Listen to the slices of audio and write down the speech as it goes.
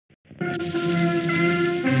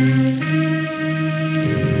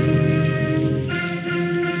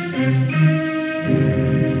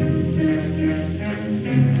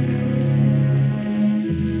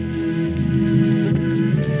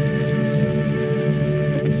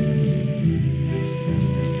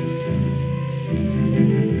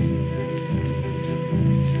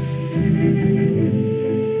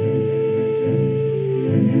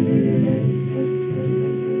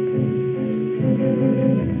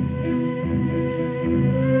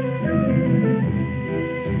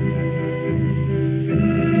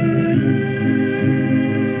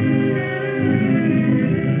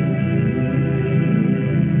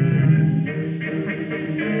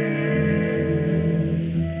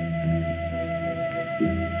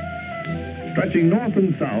Stretching north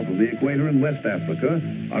and south of the equator in West Africa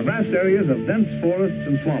are vast areas of dense forests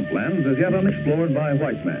and swamplands as yet unexplored by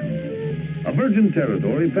white man. A virgin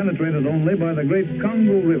territory penetrated only by the great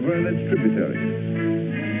Congo River and its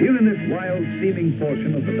tributaries. Here in this wild, steaming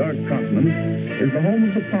portion of the dark continent is the home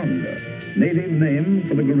of the Pongo, native name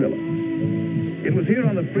for the gorilla. It was here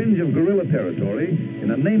on the fringe of gorilla territory, in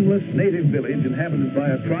a nameless native village inhabited by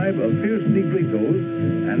a tribe of fierce Negritos,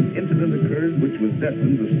 an incident occurred which was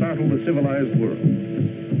destined to startle the civilized world.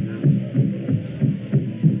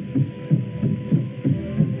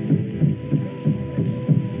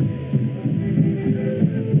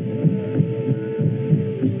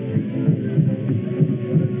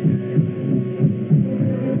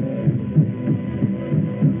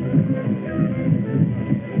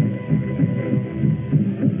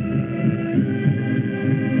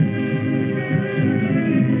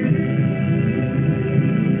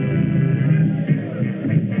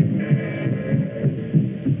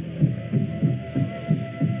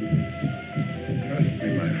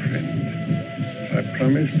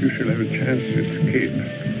 You shall have a chance to escape.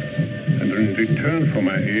 And in return for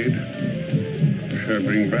my aid, you shall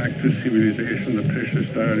bring back to civilization the precious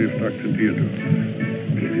diary of Dr. Deirdre.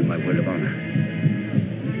 I give you my word of honor.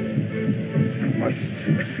 You must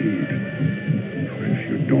succeed. For if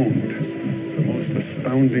you don't, the most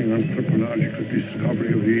astounding anthropological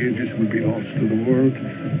discovery of the ages will be lost to the world,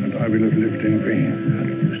 and I will have lived in vain. I'll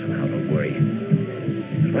get you somehow, don't worry.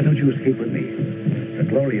 But why don't you escape with me? The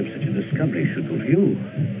glory of such a discovery should go to you.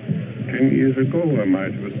 10 years ago, I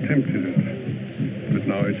might have attempted it, but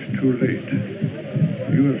now it's too late.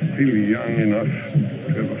 You are still young enough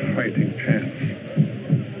to have a fighting chance.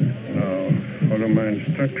 Now, follow my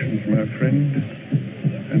instructions, my friend,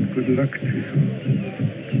 and good luck to you.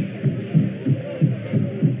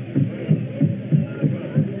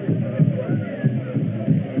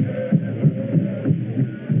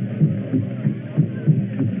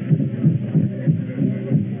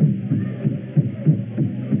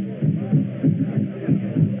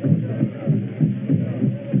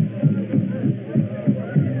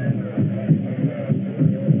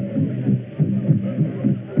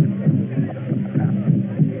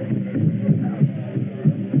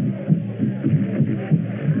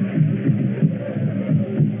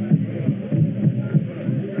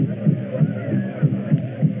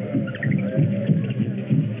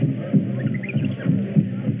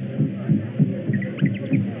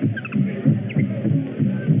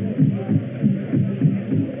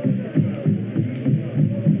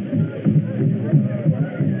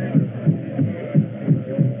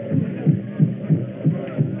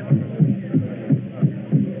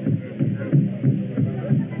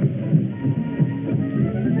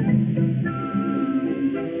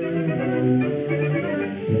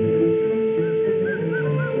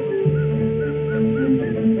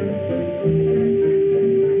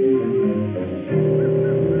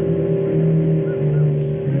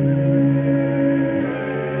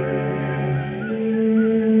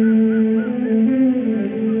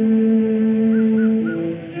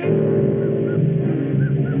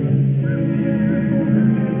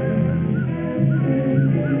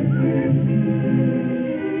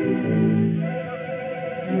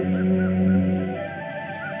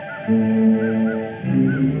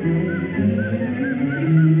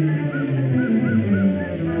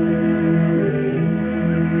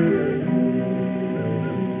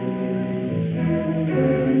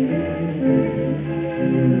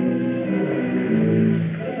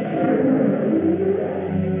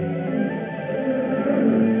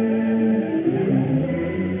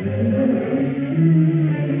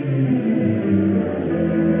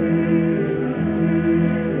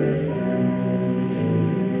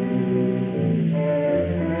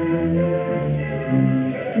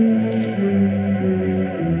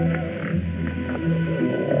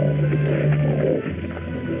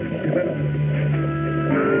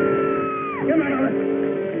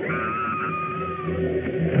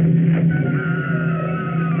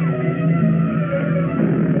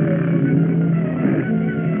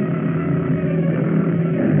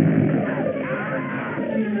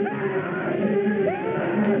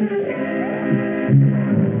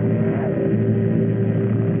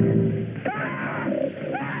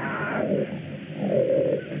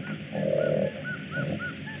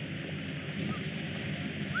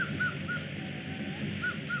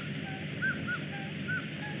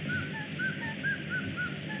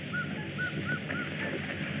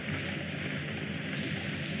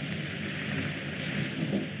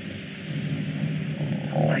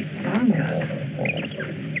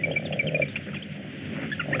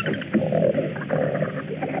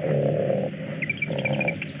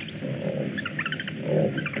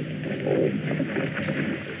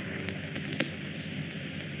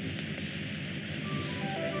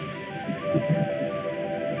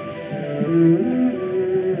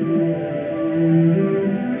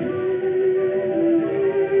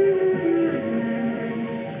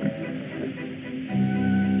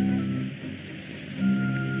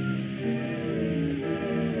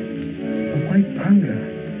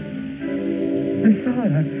 saw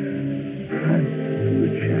it.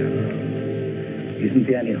 Good chap. Isn't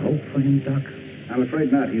there any hope for him, Doc? I'm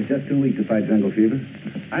afraid not. He's just too weak to fight jungle fever.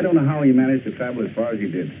 I don't know how he managed to travel as far as he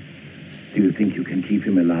did. Do you think you can keep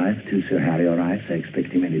him alive till Sir Harry arrives? I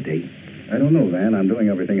expect him any day. I don't know, Van. I'm doing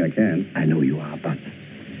everything I can. I know you are, but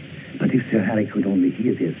if Sir Harry could only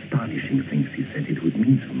hear the astonishing things he said, it would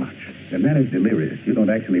mean so much. The man is delirious. You don't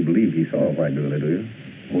actually believe he saw a white gorilla, do you?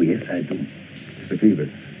 Oh, yes, I do. Mr. Phoebus.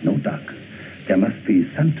 No, Doc. There must be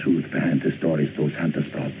some truth behind the stories those hunters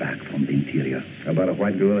brought back from the interior. About a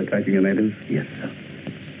white gorilla attacking the natives? Yes, sir.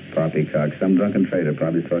 Poppycock. Some drunken trader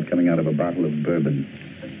probably saw it coming out of a bottle of bourbon.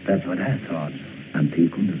 That's what I thought, until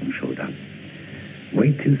Gunderson showed up.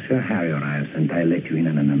 Wait till Sir Harry arrives, and I'll let you in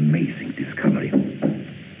on an amazing discovery.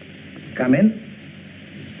 Come in.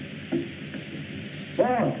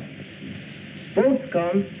 Oh, both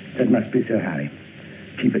gone. That must be Sir Harry.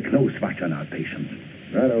 Keep a close watch on our patient.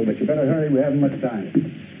 Righto, but you better hurry. We haven't much time.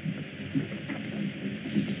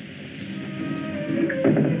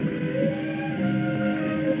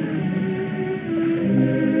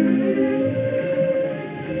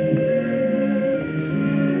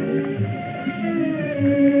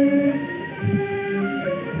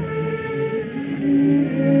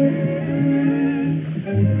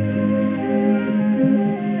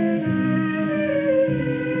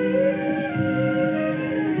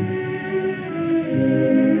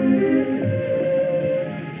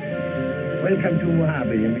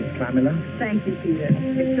 Thank you, Peter.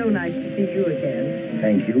 It's so nice to see you again.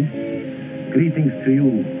 Thank you. Greetings to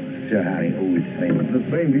you, Sir Harry, old friend. The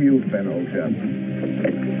same to you, Fen, old chap.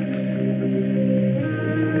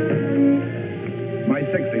 My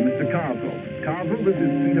sexy, Mr. Carville. Carville, this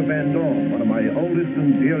is Peter Van Dorn, one of my oldest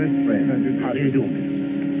and dearest friends. How do you do?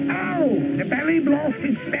 Oh, the belly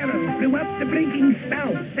blasted sparrow flew up the blinking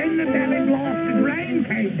spout. Then the belly blasted rain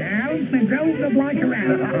came down and drove the blight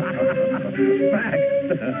around. Facts.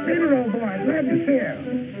 Peter, old boy, glad to see you.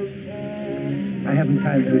 I haven't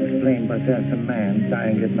time to explain, but there's a man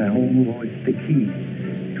dying at my home who holds the key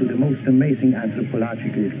to the most amazing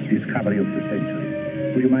anthropological discovery of the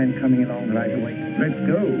century. Would you mind coming along right away? Let's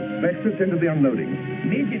go. Let's get into the unloading.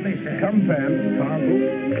 Immediately, sir. Come, Van. Carville.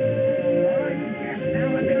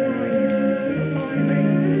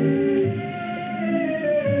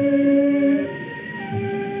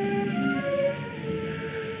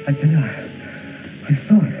 I tell you, I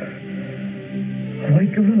saw it. A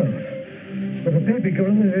white gorilla with a baby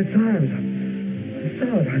gorilla in its arms. I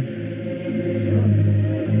saw it.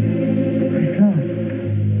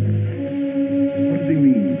 What does he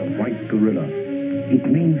mean, a white gorilla? It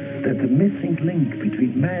means that the missing link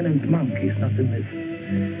between man and monkey is not a myth.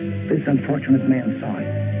 This unfortunate man saw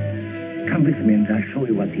it. Come with me and I'll show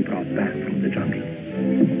you what he brought back from the jungle.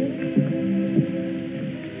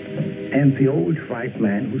 And the old white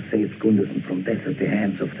man who saved Gunderson from death at the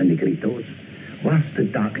hands of the Negritos was the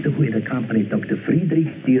doctor who had accompanied Dr.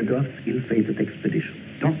 Friedrich Deardorff's ill-fated expedition.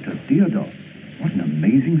 Dr. Deardorff? What an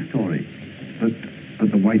amazing story.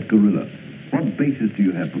 But the white gorilla, what basis do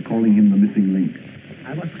you have for calling him the missing link?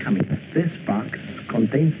 I was coming. This box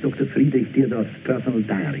contains Dr. Friedrich Deardorff's personal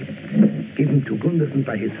diary, given to Gunderson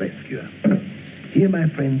by his rescuer. Here, my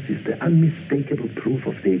friends, is the unmistakable proof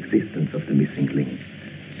of the existence of the missing link.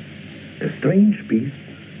 A strange beast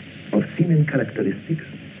of simian characteristics,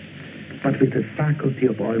 but with the faculty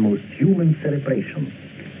of almost human cerebration.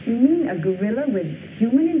 You mean a gorilla with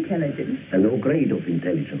human intelligence? A low grade of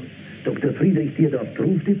intelligence. Dr. Friedrich Deardorff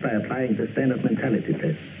proved it by applying the standard mentality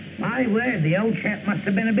test. My word, the old chap must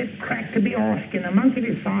have been a bit cracked to be asking a monkey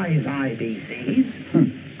his size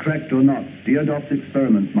IBCs. Cracked or not, Deardorff's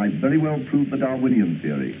experiments might very well prove the Darwinian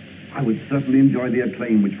theory. I would certainly enjoy the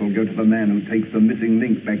acclaim which will go to the man who takes the missing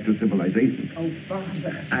link back to civilization. Oh,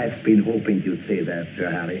 Father. I've been hoping you'd say that, Sir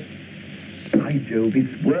Harry. By Jove,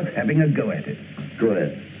 it's worth having a go at it.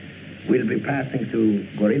 Good. We'll be passing through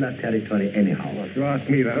gorilla territory anyhow. If you ask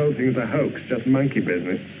me, the whole thing's a hoax, just monkey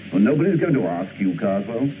business. Well, nobody's going to ask you,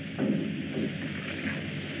 Carswell.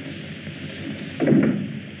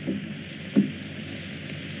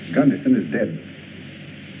 Gunderson is dead.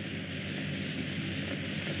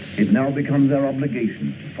 It now becomes our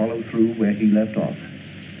obligation to follow through where he left off.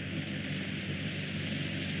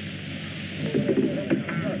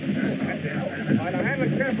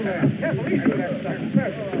 Careful there. Careful, easy with that stuff.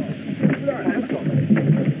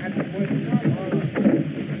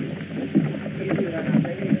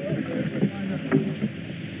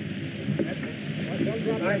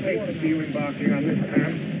 I hate to see you embarking on this,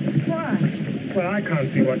 Pam. Why? Well, I can't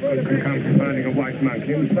see what good can come from finding a white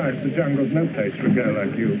monkey, and besides, the jungle's no place for a girl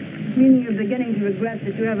like you. Meaning you're beginning to regret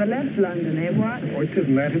that you ever left London, eh, what? Oh, it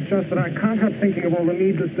isn't that. It's just that I can't help thinking of all the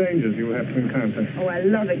needless dangers you have to encounter. Oh, I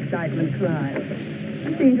love excitement, Clive.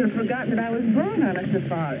 I seem to have forgotten that I was born on a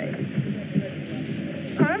safari.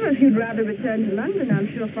 However, if you'd rather return to London, I'm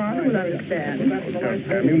sure Father will understand. Yes,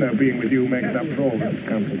 Sam, you know being with you makes up for all this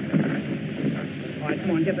comfort. All right,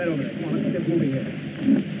 come on, get that over there. Come on, let's get moving here.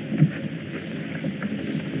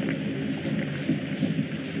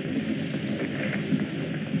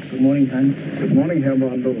 Good morning, Hans. Good morning, Herr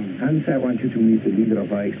Pongo. Hans, I want you to meet the leader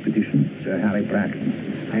of our expedition, Sir Harry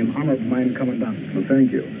Braxton. I am honored, mein Commandant. Well,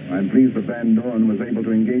 thank you. I'm pleased that Van Dorn was able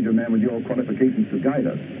to engage a man with your qualifications to guide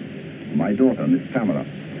us. My daughter, Miss Pamela.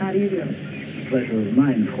 How do you do? Pleasure is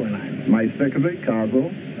mine, Fräulein. My secretary,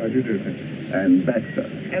 Cargo. How do you do, sir? And Baxter.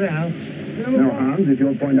 Hello. Now, Hans, if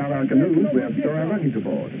you'll point out our canoes, we have store our luggage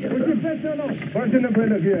aboard. Yes, sir. What's in the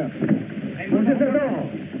bill of gear? What is it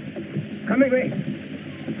all? Come away.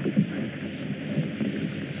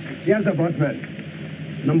 Yes, sir, bossman.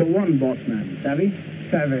 Number one, bossman. Savvy?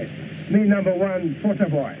 Savvy. Me, number one, porter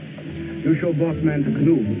boy. You show bossman the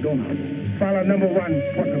canoe, Donald. Follow number one,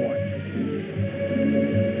 porter boy.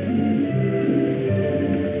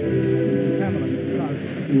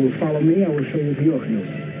 You will follow me, I will show you to your canoe.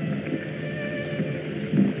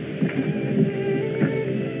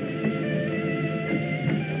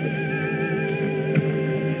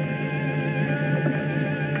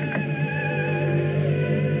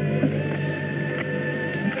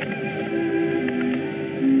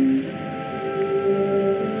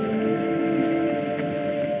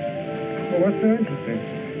 Well, what's so interesting?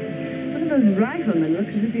 One of those riflemen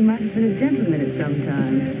looks as if he might have been a gentleman at some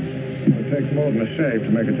time. It takes more than a shave to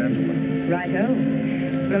make a gentleman. Right-ho.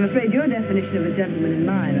 But I'm afraid your definition of a gentleman and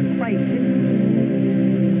mine are quite different.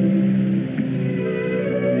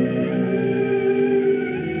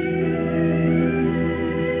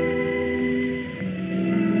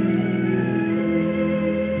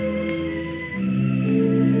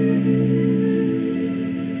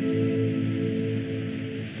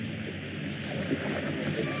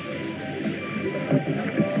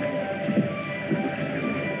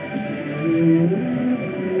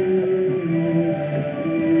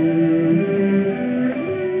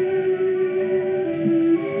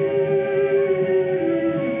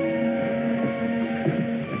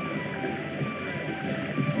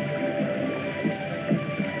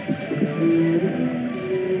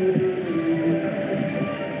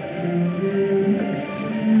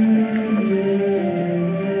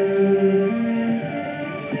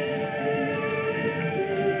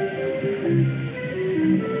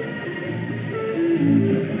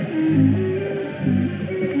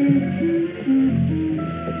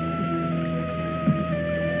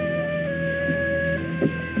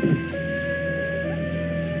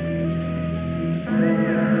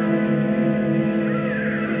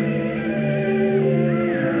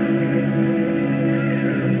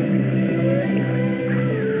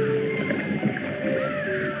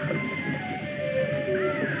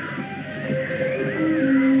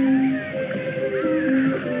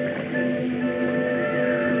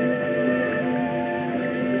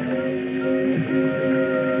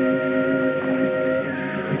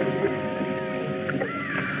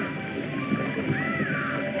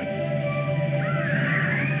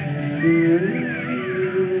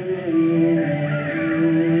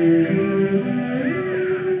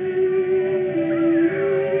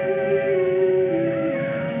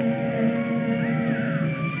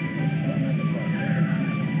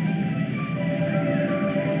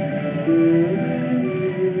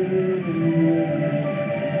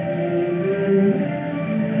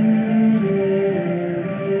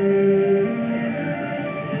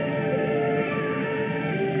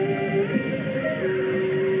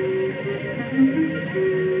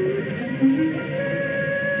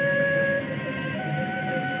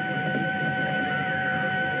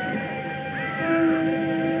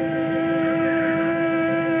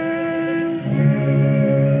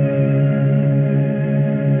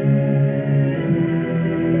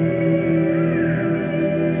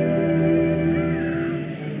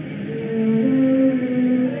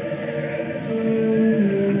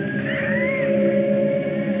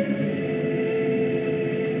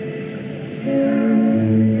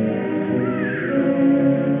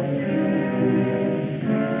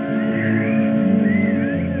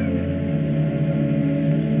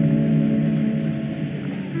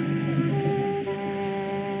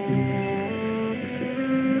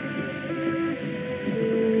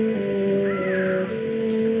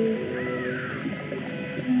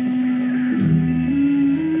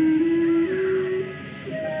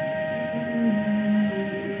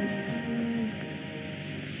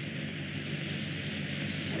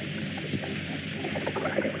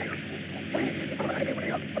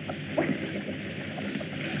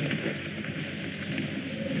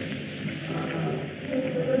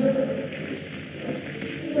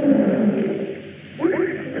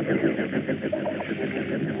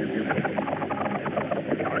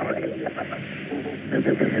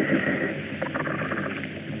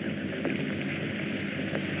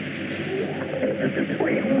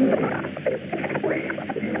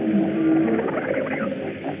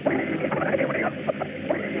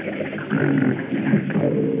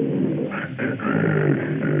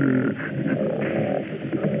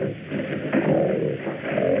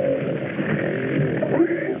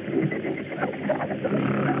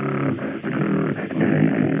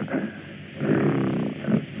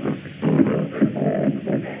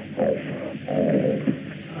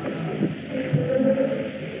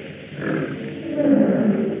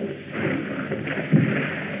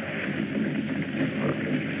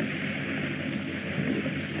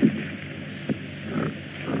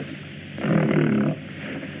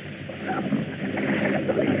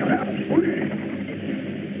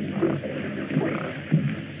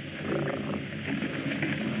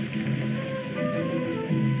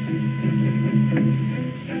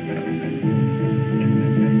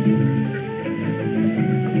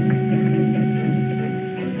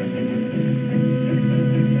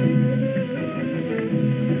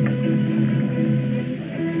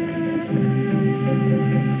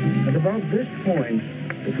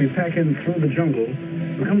 If we pack in through the jungle,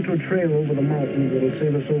 we come to a trail over the mountains that'll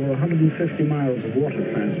save us over 150 miles of water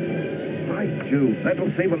transport. By Jove,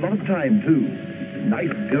 that'll save a lot of time, too.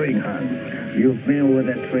 Nice going, Hans. You've been over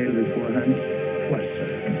that trail before, Hans? Twice, sir.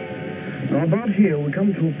 Now, about here, we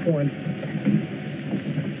come to a point...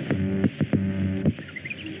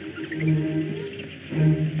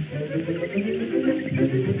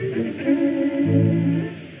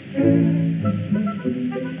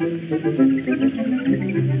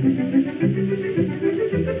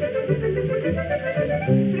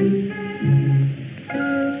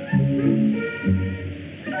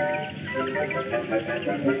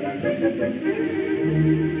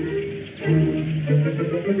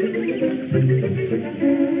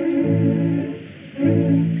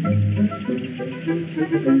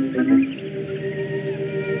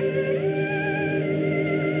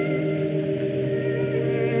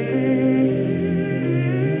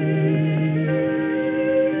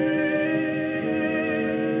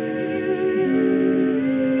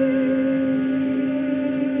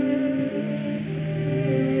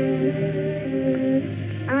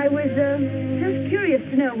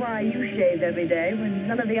 every day when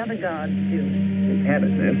none of the other guards do. It's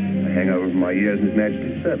habit, miss. A hangover from my years in His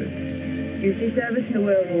Majesty's service. You see service in the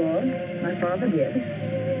World War? My father did.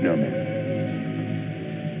 No, ma'am.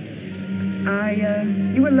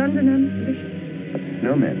 You a Londoner, Mr. Bishop?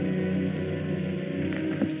 No, ma'am.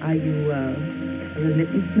 Are you, a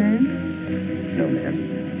remittance man? No, ma'am.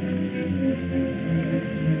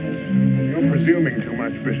 You're presuming too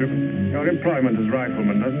much, Bishop. Your employment as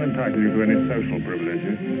rifleman doesn't entitle you to any social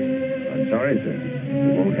privileges. I'm sorry, sir.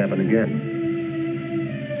 It won't happen again.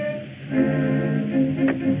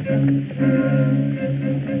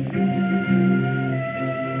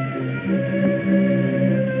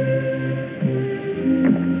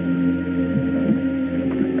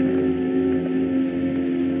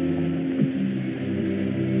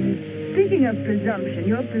 Speaking of presumption,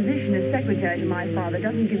 your position as secretary to my father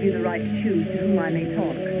doesn't give you the right to choose to whom I may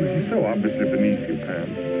talk. This is so obviously beneath you,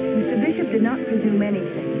 Pam. Mr. Bishop did not presume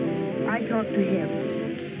anything. I talked to him,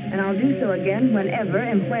 and I'll do so again whenever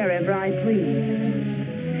and wherever I please.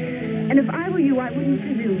 And if I were you, I wouldn't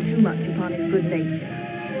presume too much upon his good nature.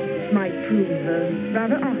 It might prove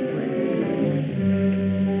rather awkward.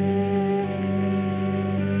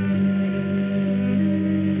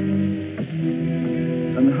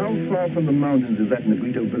 And how far from the mountains is that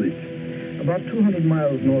Negrito village? About 200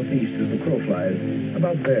 miles northeast as the crow flies.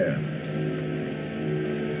 About there.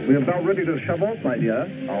 We're about ready to shove off, my dear.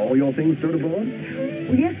 Are all your things stowed aboard?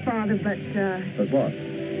 Well, yes, Father, but, But what?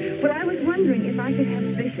 Well, I was wondering if I could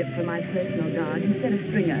have Bishop for my personal guard instead of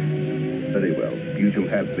Stringer. Very well. You shall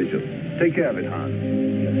have Bishop. Take care of it, Hans.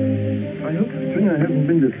 I hope Stringer hasn't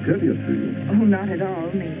been discourteous to you. Oh, not at all,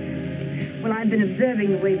 me. Well, I've been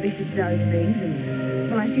observing the way Bishop does things, and,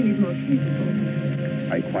 well, I feel he's most useful.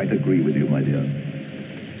 I quite agree with you, my dear.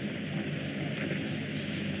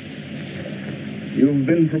 You've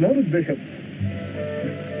been promoted, Bishop.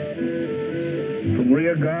 From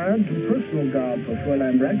rear guard to personal guard for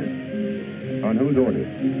Fräulein Braggett. On whose orders?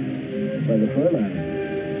 By the Fräulein.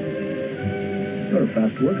 You're a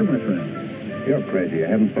fast worker, my friend. You're crazy.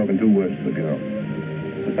 I haven't spoken 2 words to the girl.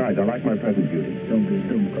 Besides, I like my present beauty. Don't be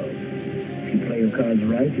dumb, Carl. If you play your cards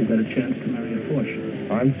right, you've got a chance to marry a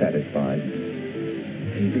fortune. I'm satisfied.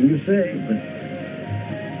 Anything you say, but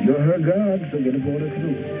you're her guard, so get aboard her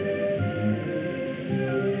canoe.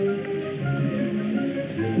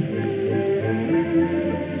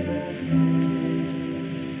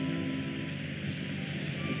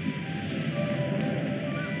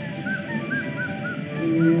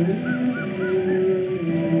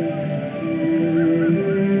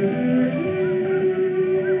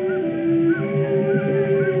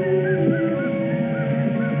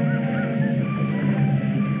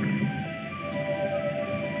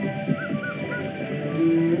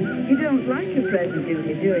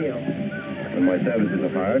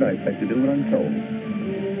 hired, I expect to do what I'm told.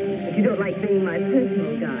 But you don't like being my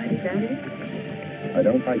personal guide, is that it? I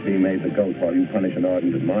don't like being made the goat while you punish an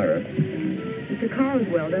ardent admirer. Mr.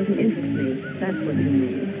 Carswell doesn't interest me. That's what you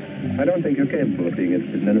mean. I don't think you're capable of being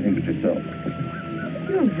interested in anything but yourself.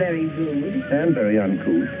 You're very rude. And very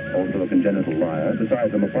uncouth, also a congenital liar.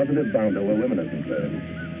 Besides, I'm a positive bounder where women are concerned.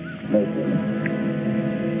 Most women.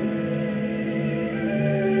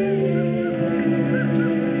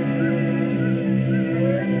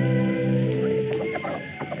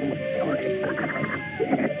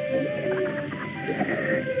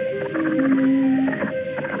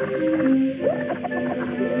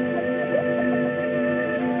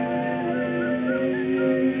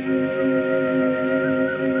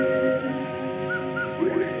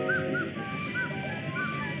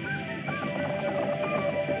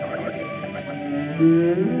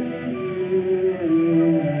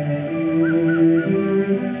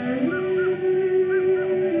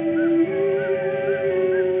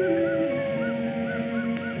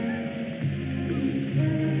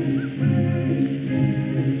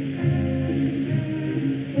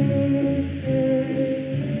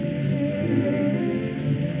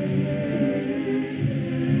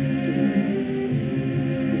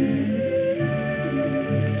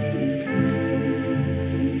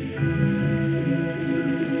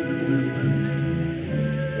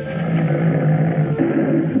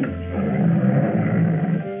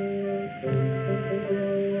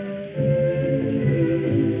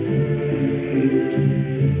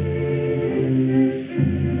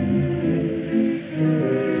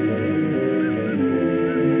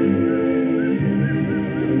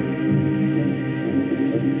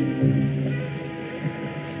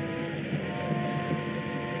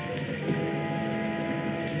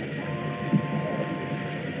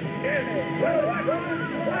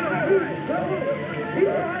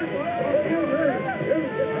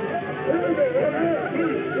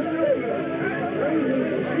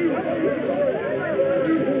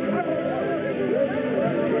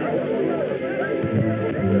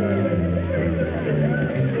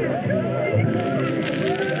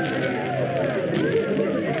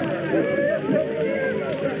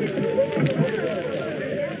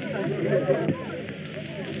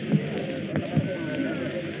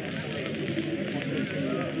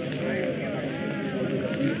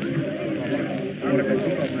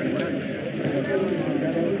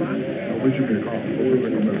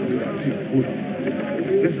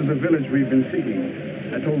 This is the village we've been seeking.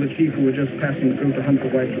 I told the chief we were just passing through to hunt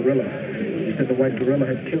the white gorilla. He said the white gorilla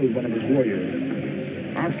had killed one of his warriors.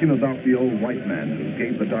 Ask him about the old white man who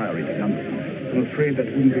gave the diary to Gunderson. I'm afraid that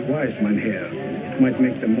wouldn't be wise, Mynheer. It might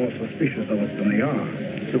make them more suspicious of us than they are.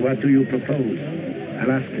 So what do you propose?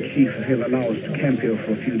 I'll ask the chief if he'll allow us to camp here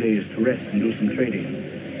for a few days to rest and do some trading.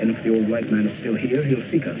 And if the old white man is still here, he'll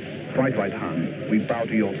seek us. Quite right, Hans. We bow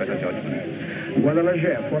to your better judgment. Guarda la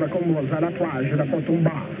chef, ora commosa la plage da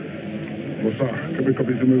Potumba. Lo sa, che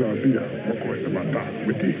capisci via, ma questo matta,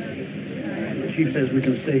 metti. The chief says we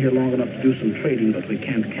can stay here long enough to do some trading, but we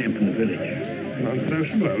can't camp in the village.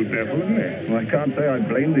 Unsociable old devil, isn't he? Well, I can't say I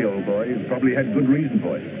blame the old boy. He's probably had good reason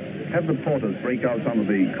for it. Have the porters break out some of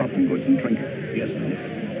the cotton goods and trinkets. Yes,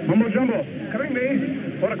 sir. Mambo Jumbo,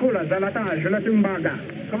 Karimbi, ora kula, Zalatage, la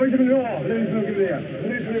Tumbaga. Come on,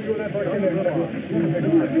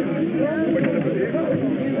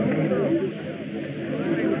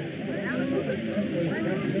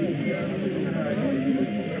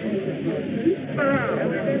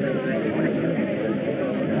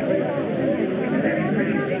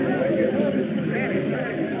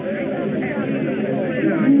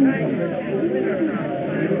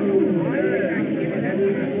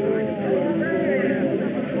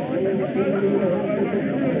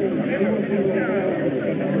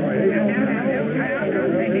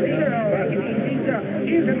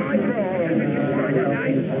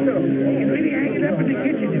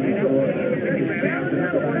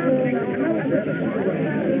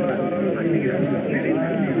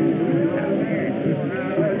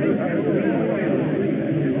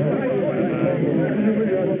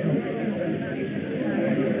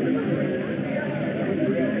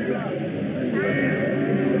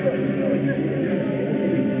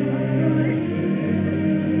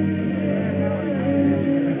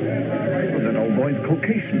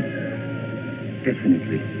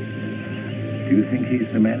 Definitely. Do you think he's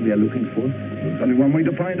the man we are looking for? There's only one way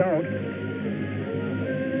to find out.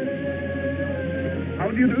 How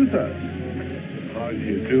do you do, sir? How do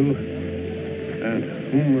you do? And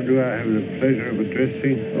whom do I have the pleasure of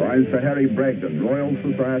addressing? Oh, I'm Sir Harry Bragdon, Royal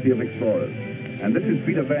Society of Explorers. And this is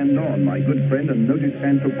Peter Van Dorn, my good friend and noted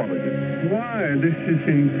anthropologist. Why, this is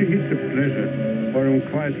indeed a pleasure. for I'm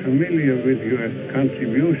quite familiar with your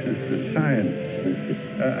contributions to science.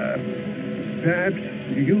 Perhaps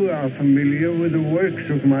you are familiar with the works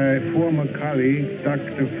of my former colleague,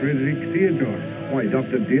 Dr. Frederick Theodore. Why,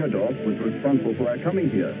 Dr. Deardorff was responsible for our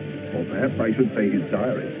coming here. Or perhaps I should say his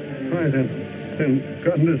diary. Why, then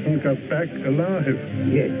Gunderson got back alive.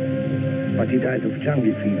 Yes, but he died of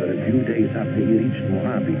jungle fever a few days after he reached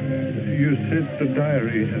Mojave. You said the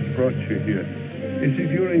diary has brought you here. Is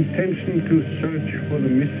it your intention to search for the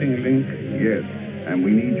missing link? Yes, and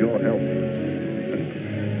we need your help.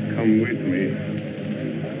 Come with me.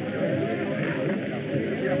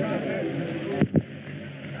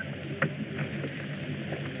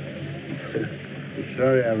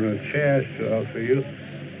 Sorry, I've no chairs to offer you.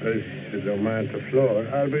 If you don't mind the floor,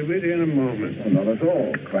 I'll be with you in a moment. Oh, not at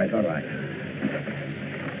all. Quite all right.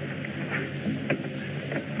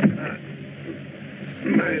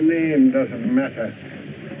 My name doesn't matter.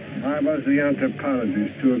 I was the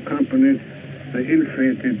anthropologist who accompanied the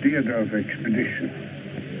ill-fated Deardorff expedition.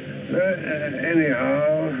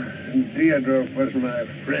 Anyhow, Deardorff was my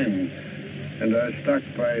friend, and I stuck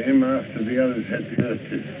by him after the others had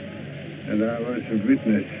deserted. And I was a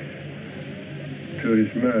witness to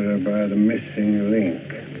his murder by the missing link.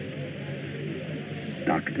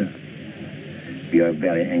 Doctor, we are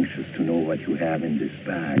very anxious to know what you have in this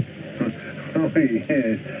bag. Oh,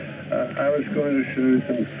 yes. I was going to show you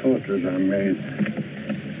some photos I made.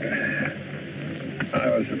 I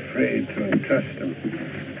was afraid to entrust them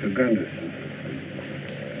to Gunderson.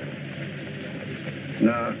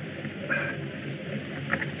 Now,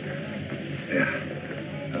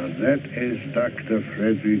 that is Dr.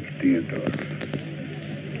 Frederick Deardorff.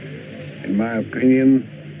 In my opinion,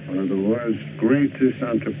 one of the world's greatest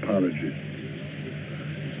anthropologists.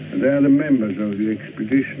 And they are the members of the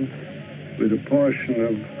expedition with a portion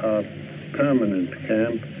of our permanent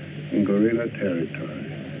camp in gorilla territory.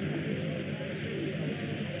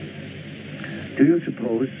 Do you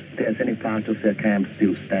suppose there's any part of their camp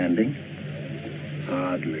still standing?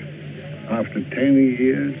 Hardly. After 10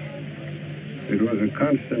 years, it was a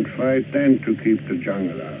constant fight then to keep the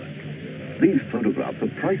jungle out. These photographs are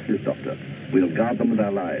priceless, Doctor. We'll guard them with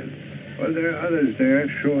our lives. Well, there are others there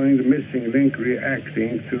showing the missing link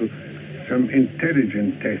reacting to some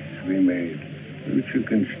intelligent tests we made, which you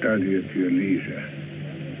can study at your leisure.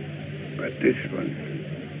 But this one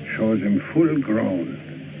shows him full grown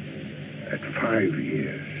at 5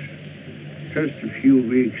 years. Just a few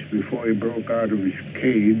weeks before he broke out of his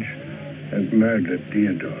cage and murdered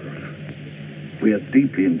Deardorff. We are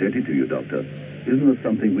deeply indebted to you, Doctor. Isn't there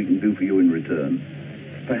something we can do for you in return?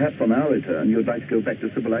 Perhaps on our return, you'd like to go back to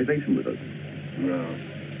civilization with us. No,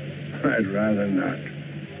 I'd rather not.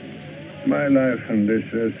 My life on this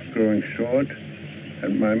earth is growing short,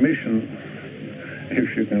 and my mission,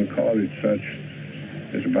 if you can call it such,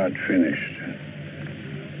 is about finished.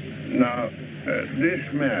 Now, this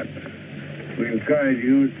map will guide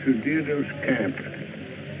you to Deardorff's camp,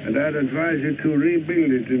 and I'd advise you to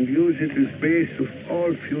rebuild it and use it as base of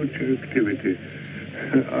all future activity.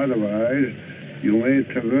 Otherwise, you may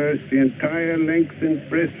traverse the entire length and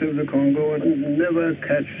breadth of the Congo and never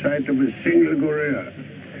catch sight of a single gorilla.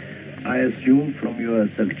 I assume from your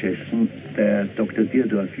suggestion that Dr.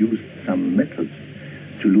 Deardorff used some methods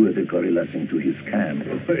to lure the gorillas into his camp.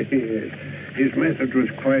 Yes. His method was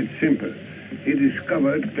quite simple. He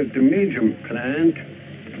discovered that the medium plant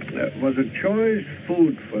was a choice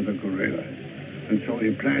food for the gorilla, and so he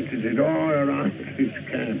planted it all around his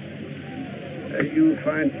camp. You'll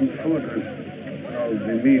find some photos of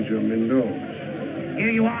the medium in those.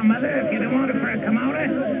 Here you are, Mother. If you don't want it for a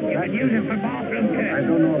commode, you can use it for bathroom care. I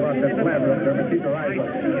don't know about that ladder, sir, but keep your eyes on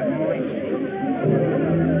it.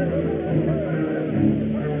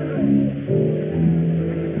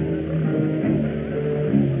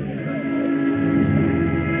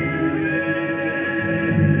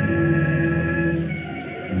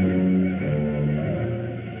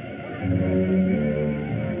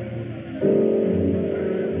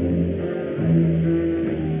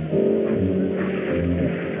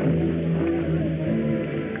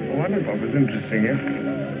 Interesting, eh?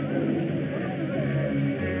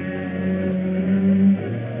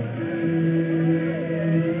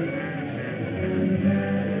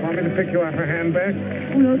 Want me to pick you up a handbag?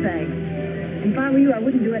 Oh, no, thanks. If I were you, I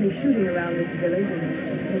wouldn't do any shooting around this village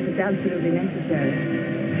unless it's absolutely necessary.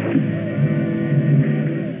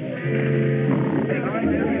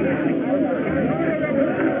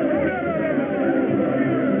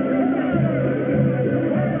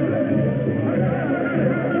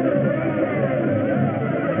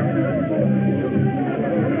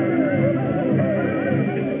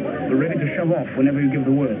 off whenever you give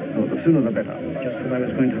the word. Oh, the sooner the better. Just as I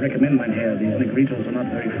was going to recommend, Mynheer, these Negritos are not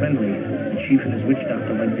very friendly. The chief and his witch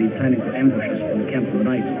doctor might be planning to ambush us from the camp of the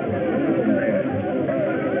night.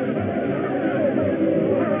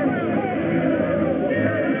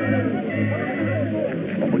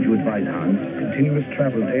 What would you advise, Hans? Continuous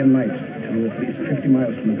travel day and night to at least 50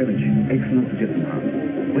 miles from the village. Excellent suggestion, Hans.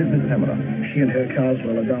 Where's Miss Pamela? She and her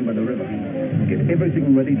Carswell are down by the river. Get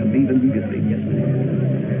everything ready to leave immediately. Yes,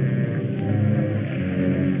 please.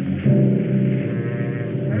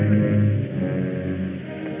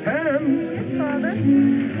 Pam! Yes, Father?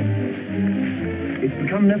 It's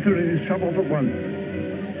become necessary to shove off at once.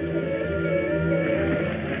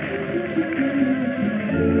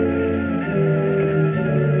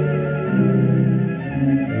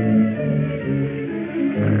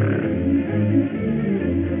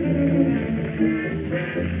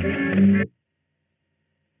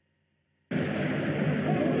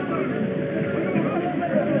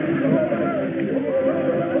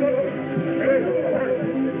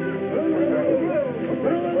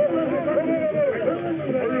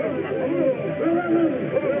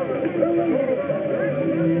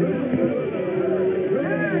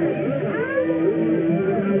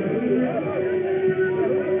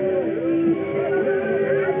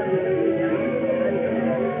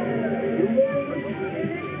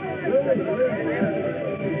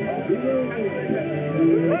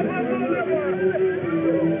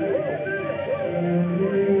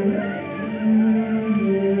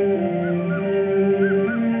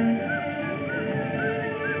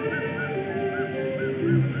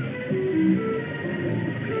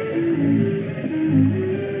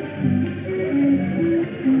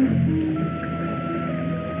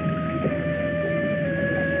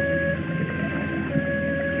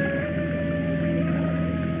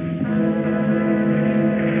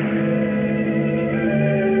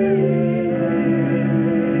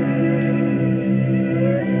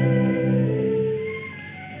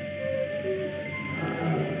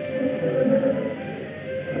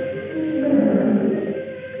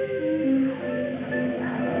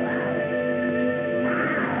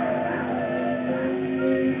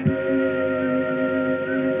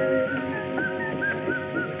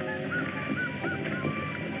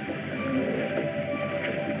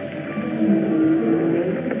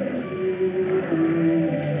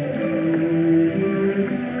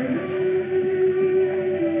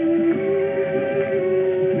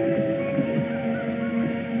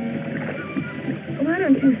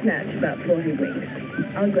 Snatch about 40 winks.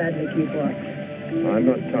 I'll gladly keep watch. I'm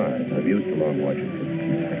not tired. I'm used to long watches.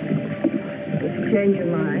 If you change your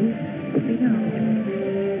mind, let me know.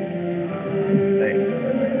 Thanks.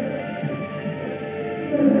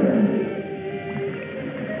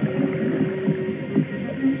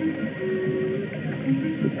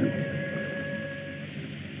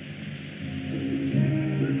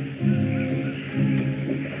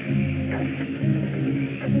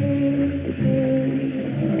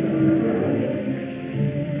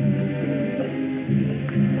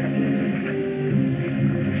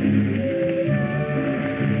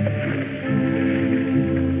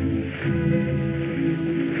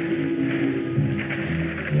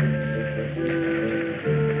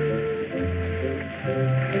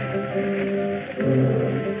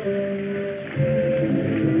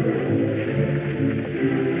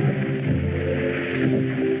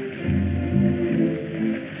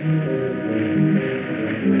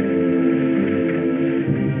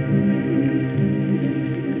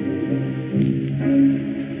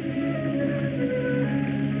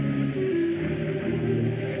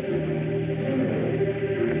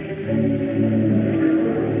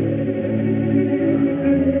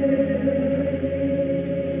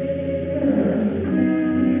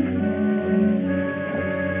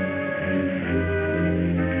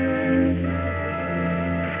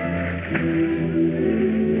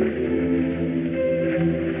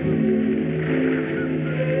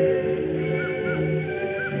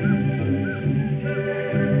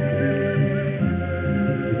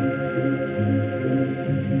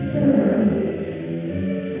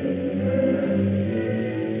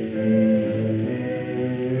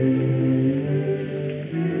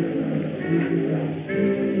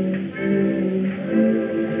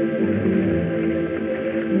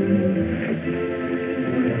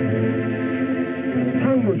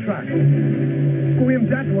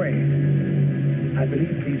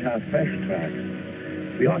 Fresh tracks.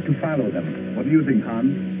 We ought to follow them. What do you think,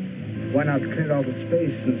 Hans? Why not clear out the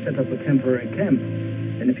space and set up a temporary camp?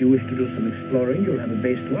 And if you wish to do some exploring, you'll have a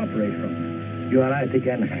base to operate from. You are right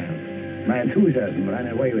again, Hans. My enthusiasm ran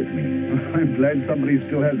away with me. I'm glad somebody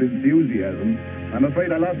still has enthusiasm. I'm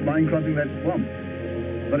afraid I lost mine crossing that swamp.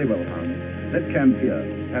 Very well, Hans. Let's camp here.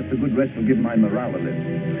 Perhaps a good rest will give my morale a lift.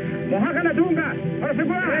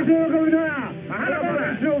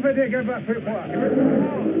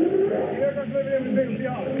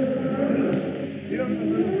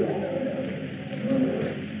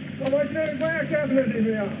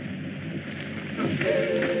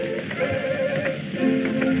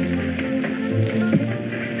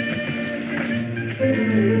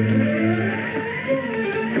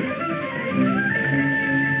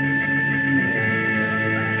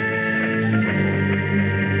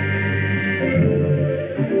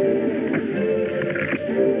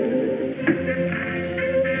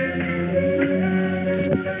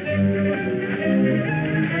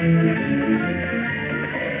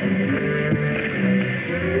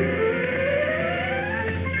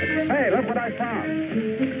 Hey, look what I found.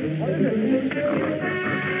 What is it?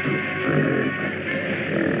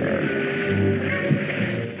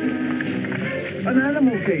 An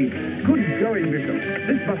animal cage. Good going, Bishop.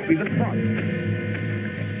 This must be the spot.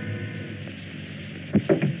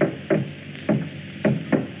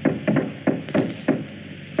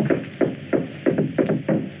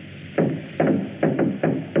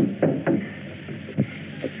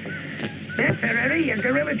 Your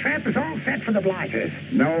gorilla trap is all set for the blighters.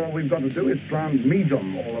 Now all we've got to do is plant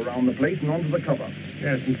medium all around the place and onto the cover.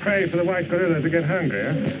 Yes, and pray for the white gorilla to get hungry,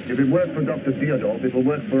 eh? If it worked for Dr. Theodorf, it will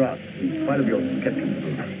work for us, in spite of your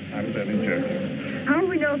skepticism. I'm very joking. How do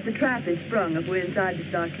we know if the trap is sprung if we're inside the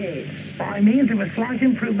stockade? By means of a slight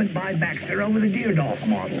improvement by Baxter over the Deerdorf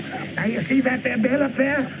model. Now, you see that there bell up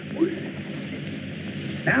there?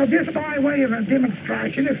 Now, just by way of a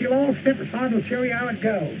demonstration, if you'll all step aside, I'll show you how it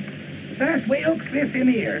goes. First, we hook this in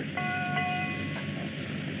here.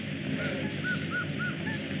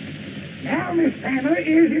 Now, Miss Pamela,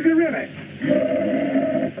 here's your gorilla.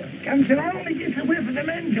 Comes along and gets a whiff of the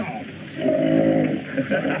men job.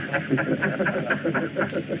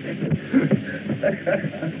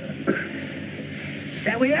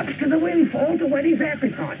 So he ups to the windfall to whet his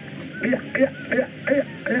appetite.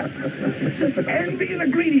 And being a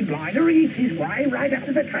greedy blinder, he eats his way right up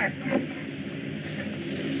to the trap.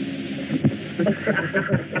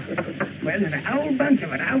 Well, there's a whole bunch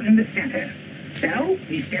of it out in the center. So,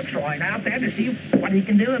 he steps right out there to see what he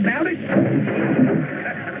can do about it.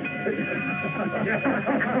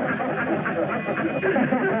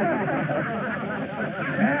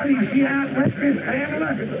 Well, you see how it looks, Miss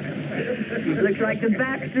Pamela? Looks like the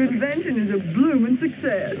Baxter invention is a blooming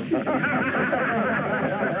success.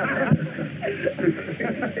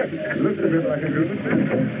 Looks a bit like a good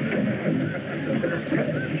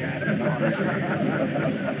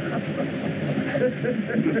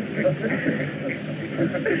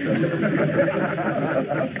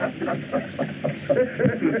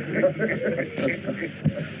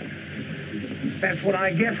That's what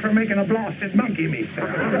I get for making a blasted monkey, me son.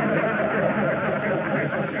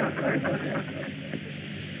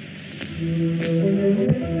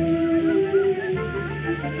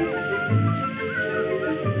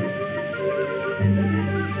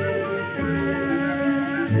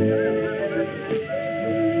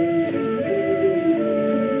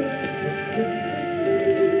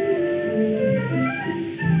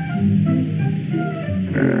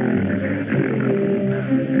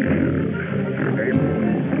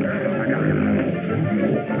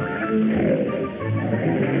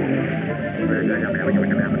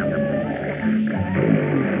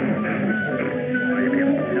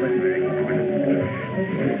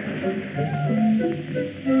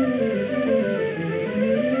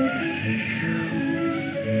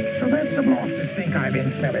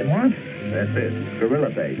 That's it. Gorilla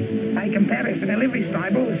bait. By comparison, a livery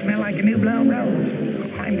stable would smell like a new-blown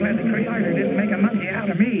rose. I'm glad the Creator didn't make a monkey out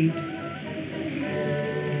of me.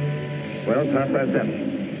 Well, it's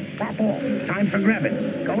 7:30. Pop off. Time for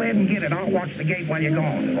grabbing. Go ahead and get it. I'll watch the gate while you're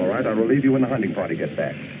gone. All right, I'll relieve you when the hunting party gets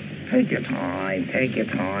back. Take your time. Take your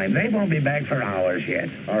time. They won't be back for hours yet.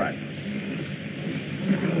 All right.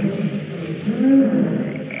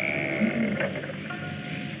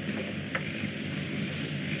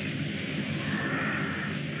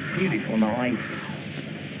 Beautiful night.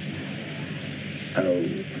 Oh.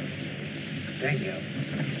 Thank you.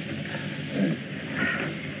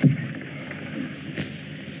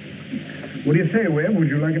 What do you say, Webb? Would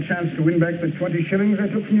you like a chance to win back the 20 shillings I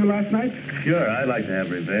took from you last night? Sure, I'd like to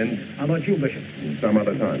have revenge. How about you, Bishop? Some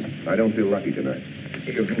other time. I don't feel lucky tonight.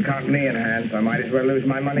 You can count me in, Hans. I might as well lose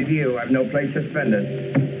my money to you. I've no place to spend it.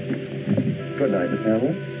 Good night, Miss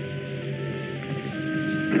Pamela.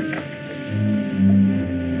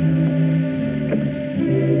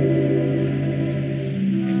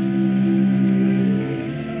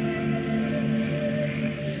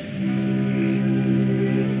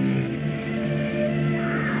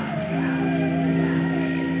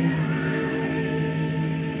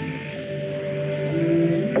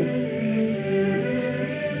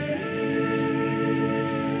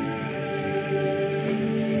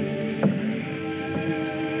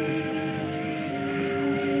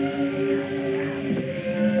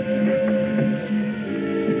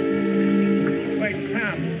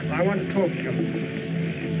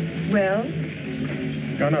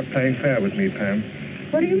 You're not playing fair with me, Pam.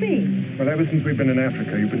 What do you mean? Well, ever since we've been in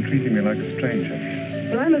Africa, you've been treating me like a stranger.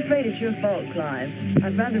 Well, I'm afraid it's your fault, Clive.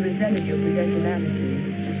 I've rather resented your possessive attitude.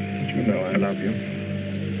 But you know I love you.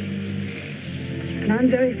 And I'm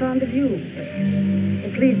very fond of you.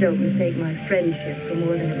 But please don't mistake my friendship for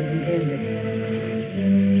more than it was intended.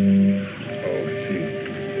 Oh, I see.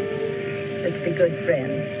 Let's be good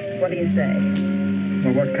friends. What do you say?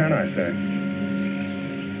 Well, what can I say?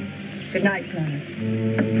 Good night, Clive.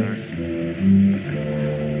 Good night.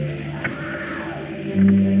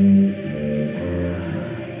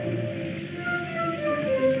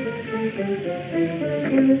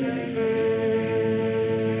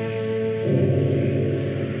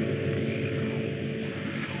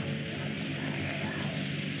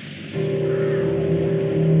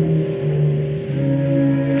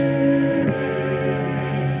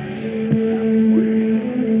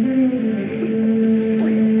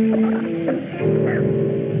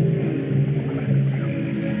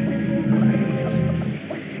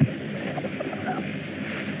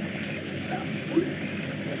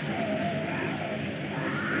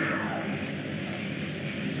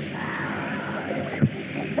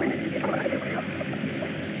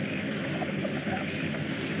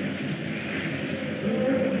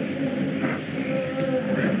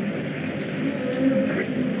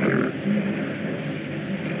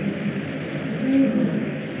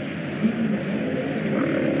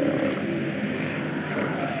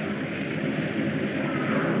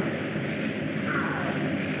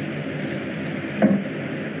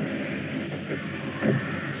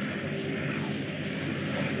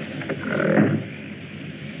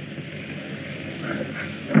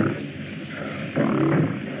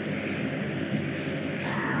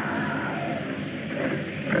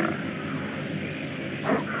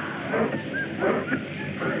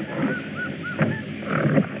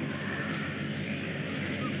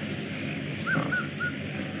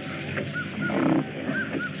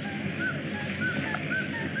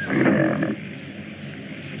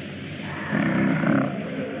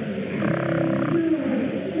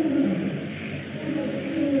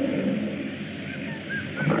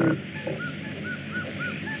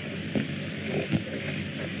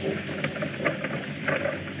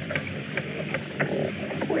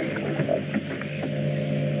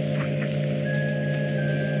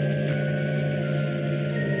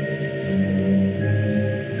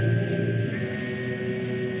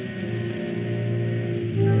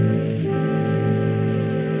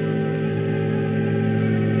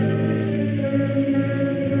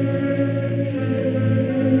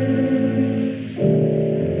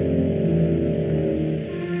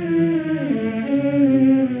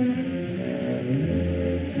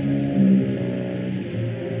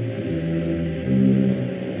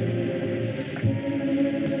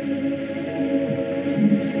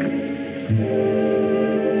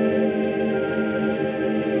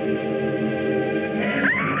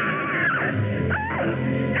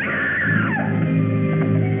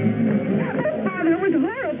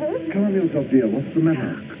 Dear, what's the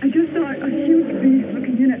matter? I just saw a huge beast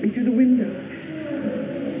looking in at me through the window.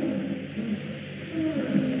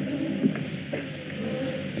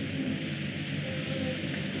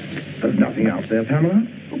 There's nothing out there, Pamela.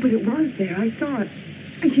 Oh, but it was there. I saw it.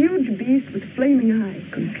 A huge beast with flaming eyes.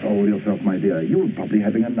 Control yourself, my dear. You're probably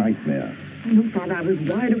having a nightmare. Oh, no, Father, I was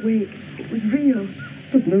wide awake. It was real.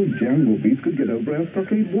 But no jungle beast could get over our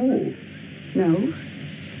stockade wall. No?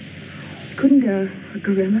 Couldn't a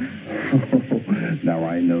gorilla? Now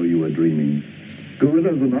I know you were dreaming.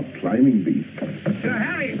 Gorillas are not climbing beasts. Sir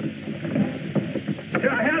Harry! Sir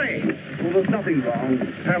Harry! Well, there's nothing wrong.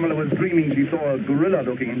 Pamela was dreaming she saw a gorilla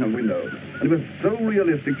looking in her window. And it was so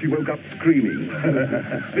realistic she woke up screaming.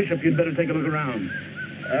 Bishop, you'd better take a look around.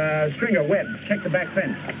 Stringer, Webb, check the back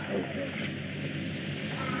fence.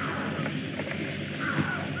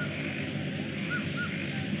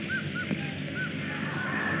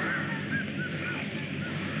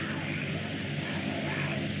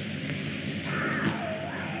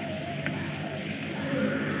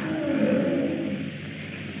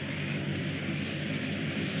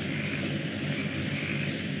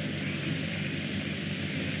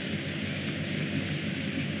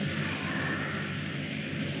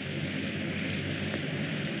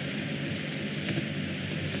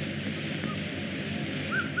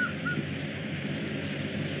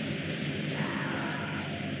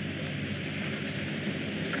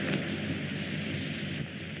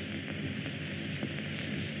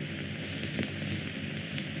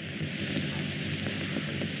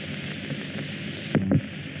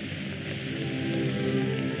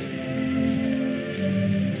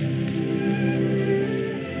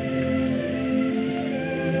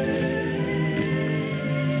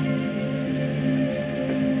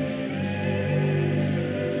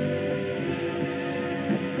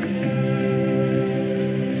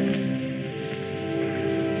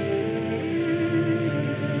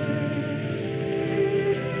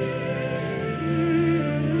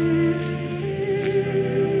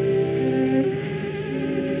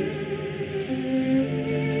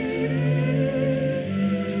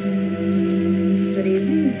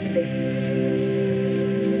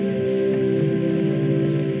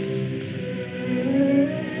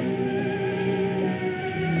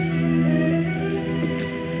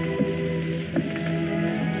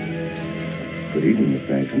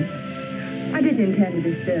 trying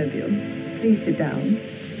to disturb you. Please sit down.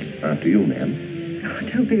 After you, ma'am. Oh,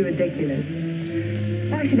 don't be ridiculous.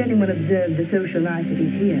 Why should anyone observe the social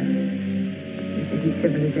niceties here? This isn't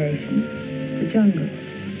civilization. It's the jungle.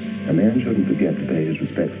 A man shouldn't forget to pay his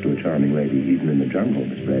respects to a charming lady, even in the jungle,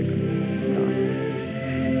 Miss Bragg.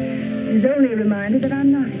 It is only a reminder that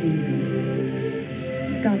I'm not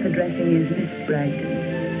even. Stop addressing me as Miss Bragdon.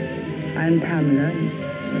 I'm Pamela, and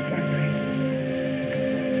Miss Jeffrey.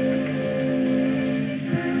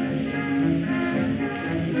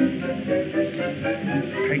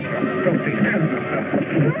 Take your filthy hands off her.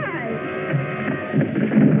 Why?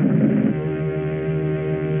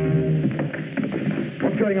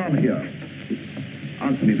 What's going on here?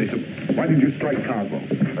 Answer me, Bishop. Why did you strike Carswell?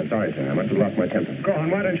 I'm sorry, sir. I must have lost my temper. Go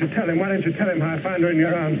on, why don't you tell him? Why don't you tell him how I found her in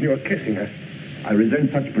your arms and you were kissing her? I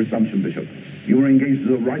resent such presumption, Bishop. You were engaged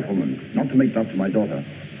as a rifleman, not to make love to my daughter.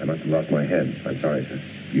 I must have lost my head. I'm sorry, sir.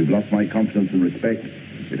 You've lost my confidence and respect.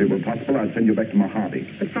 If it were possible, I'd send you back to Mojave.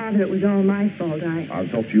 But, Father, it was all my fault. I'll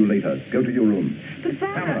talk to you later. Go to your room. But,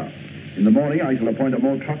 Father... Pamela, in the morning I shall appoint a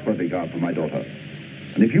more trustworthy guard for my daughter.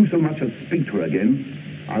 And if you so much as speak to her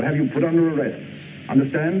again, I'll have you put under arrest.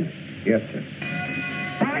 Understand? Yes, sir.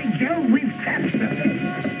 By Jove, we've captured her.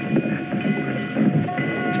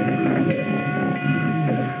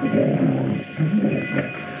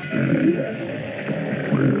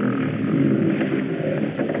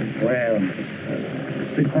 Well,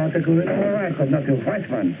 the quarter going all right, but not your white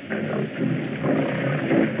man.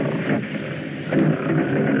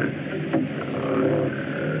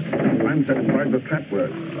 I'm satisfied the trap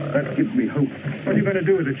works. That gives me hope. What are you going to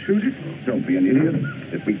do with it? Shoot it? Don't be an idiot.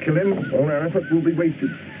 If we kill him, all our efforts will be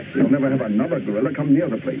wasted. We'll never have another gorilla come near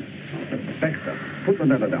the place. Baxter, put the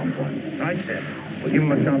leather down for him. Right, sir. We'll give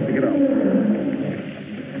him a chance to get out.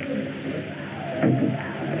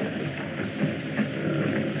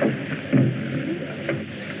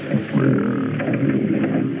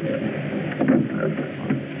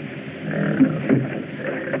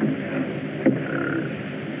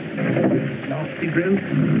 Nasty brute.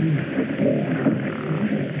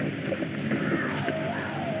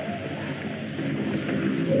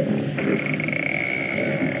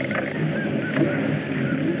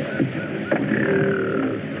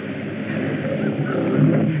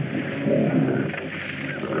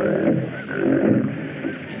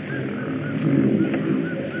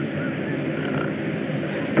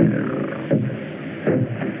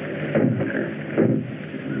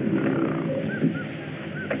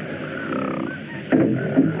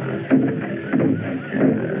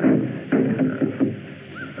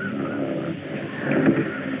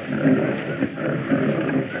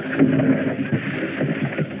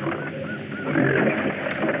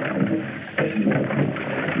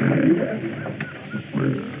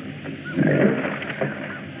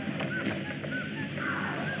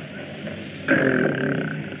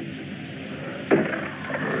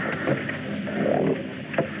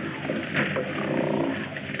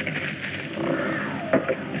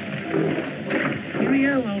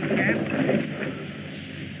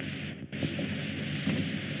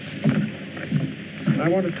 I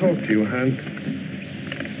want to talk to you, Hans.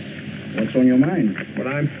 What's on your mind? Well,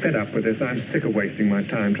 I'm fed up with this. I'm sick of wasting my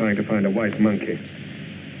time trying to find a white monkey.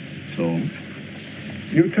 So?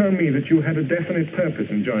 You told me that you had a definite purpose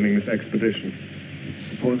in joining this expedition.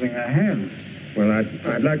 Supposing I have. Well,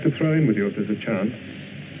 I'd like to throw in with you if there's a chance.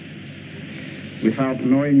 Without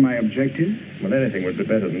knowing my objective? Well, anything would be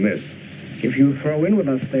better than this. If you throw in with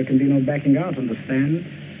us, there can be no backing out, understand?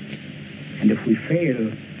 And if we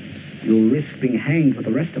fail, you'll risk being hanged with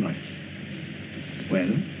the rest of us. Well?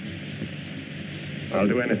 I'll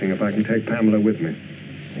do anything if I can take Pamela with me.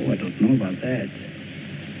 Oh, I don't know about that.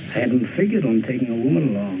 I hadn't figured on taking a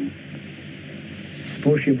woman along.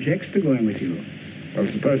 Suppose she objects to going with you. Well,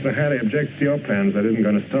 suppose Sir Harry objects to your plans. That isn't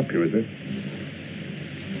going to stop you, is it?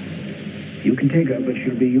 You can take her, but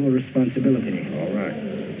she'll be your responsibility. All right.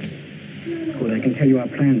 Good, I can tell you our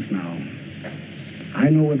plans now. I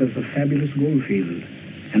know where there's a fabulous gold field,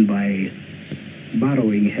 and by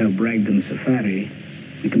borrowing Herr Bragdon's safari,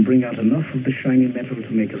 we can bring out enough of the shiny metal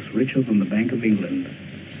to make us richer than the Bank of England.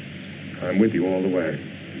 I'm with you all the way.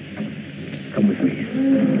 Come with me.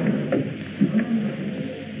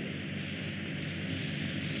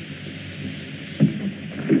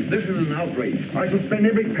 This is an outrage. I shall spend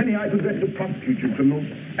every penny I possess to prosecute you criminals.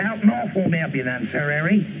 Out north won't help you none, Sir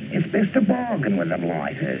Harry. It's best to bargain with the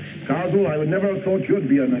blighters. Carswell, I would never have thought you'd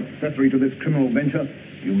be an accessory to this criminal venture.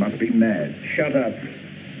 You must be mad. Shut up.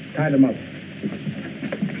 Tie them up.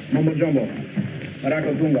 Mumbo Jumbo.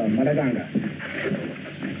 Maracotunga. Maradanga.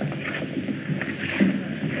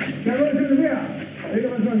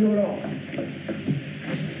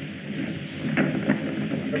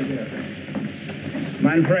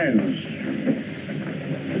 My friends,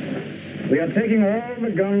 we are taking all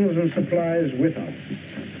the guns and supplies with us.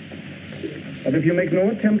 But if you make no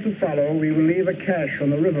attempt to follow, we will leave a cache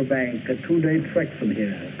on the riverbank, a 2-day trek from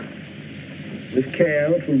here. With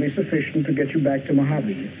care, it will be sufficient to get you back to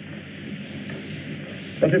Mojave.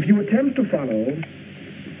 But if you attempt to follow,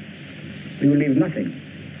 we will leave nothing.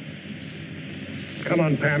 Come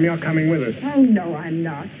on, Pam, you're coming with us. Oh, no, I'm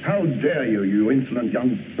not. How dare you, you insolent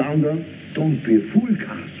young bounder? Don't be a fool,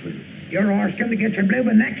 Carswell. You're asking to get your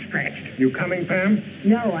bloomin' neck stretched. You coming, Pam?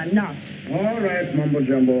 No, I'm not. All right, Mumbo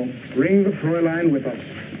Jumbo. Bring the Fräulein with us.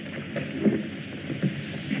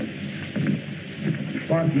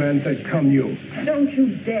 Boss man said, come you. Don't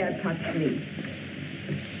you dare touch me.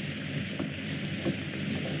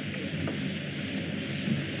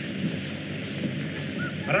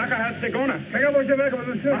 Araca has Segona. Pega por llevar como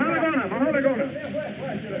se Mahonagona, Mahonagona.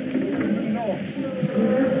 No.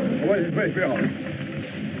 What is it, Bill?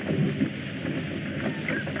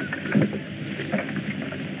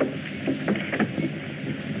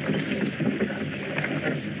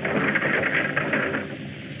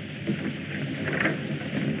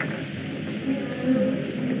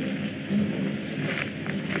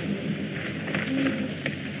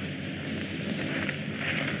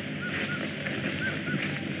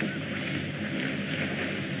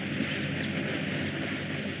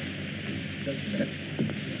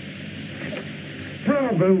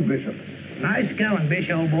 Bravo, Bishop. Nice going, Bish,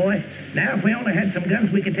 old boy. Now, if we only had some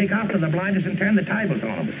guns, we could take off to the blinders and turn the tables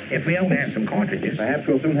on them. If we only had some cartridges. Perhaps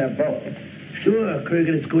we'll soon have both. Sure,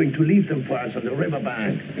 Kruger is going to leave them for us on the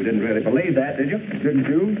riverbank. You didn't really believe that, did you? Didn't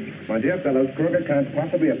you? My dear fellows, Kruger can't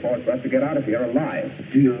possibly afford for us to get out of here alive.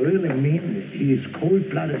 Do you really mean he is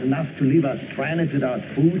cold-blooded enough to leave us stranded without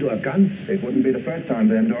food or guns? It wouldn't be the first time,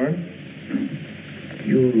 Van Doren.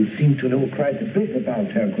 You seem to know quite a bit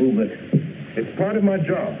about Herr Kruger. It's part of my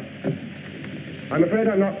job. I'm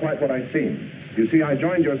afraid I'm not quite what I seem. You see, I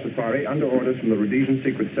joined your safari under orders from the Rhodesian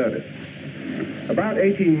Secret Service. About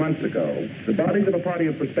 18 months ago, the bodies of a party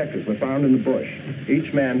of prospectors were found in the bush,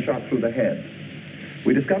 each man shot through the head.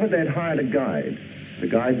 We discovered they'd hired a guide.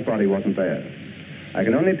 The guide's body wasn't there. I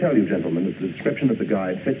can only tell you, gentlemen, that the description of the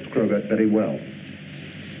guide fits Kruger very well.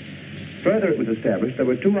 Further, it was established there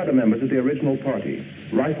were 2 other members of the original party,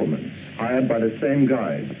 riflemen, hired by the same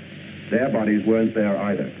guide. Their bodies weren't there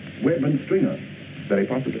either. Webb and Stringer. Very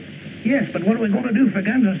possibly. Yes, but what are we going to do for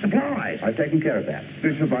guns and supplies? I've taken care of that.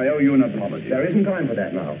 Bishop, I owe you an apology. There isn't time for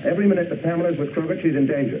that now. Every minute that Pamela's with Kruger, she's in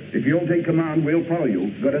danger. If you'll take command, we'll follow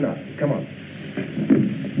you. Good enough. Come on.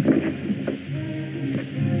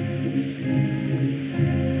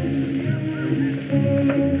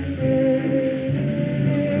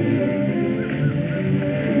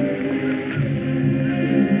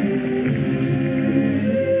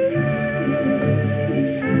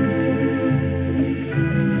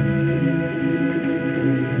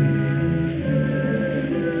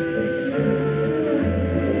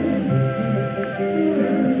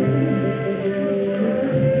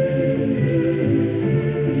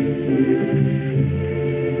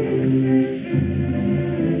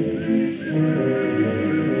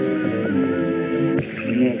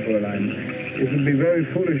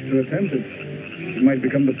 Foolish to attempt it. You might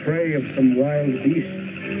become the prey of some wild beast.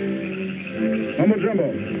 Mumbo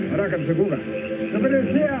Jumbo, Arakan Segura.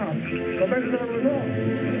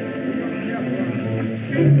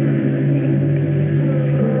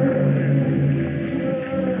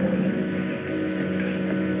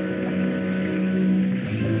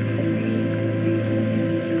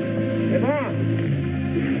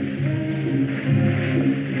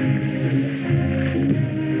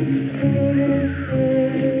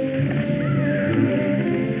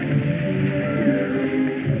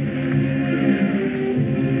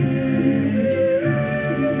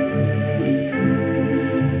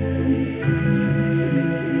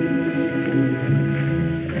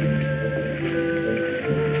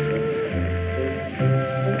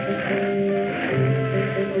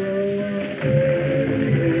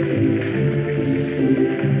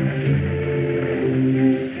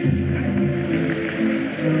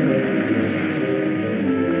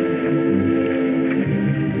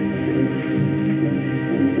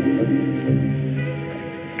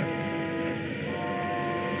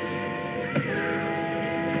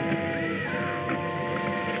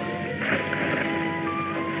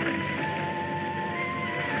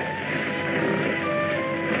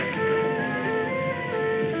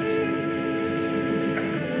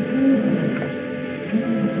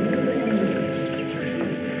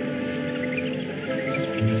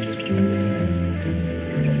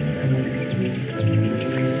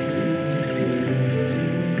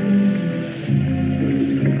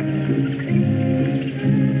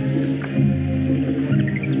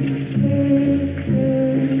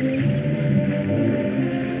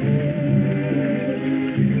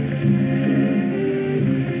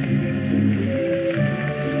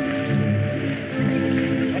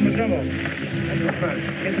 front.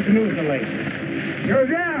 Get the canoes delayed. You're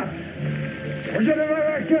there! We're getting right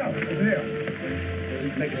back up. Here.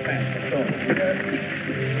 Let's make it fast.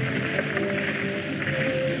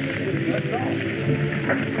 Let's go.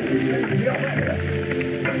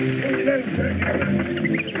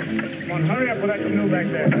 Come on, hurry up with that canoe back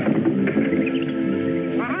there.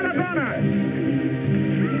 Mahalagona!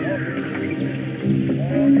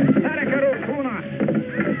 Tarakarukuna!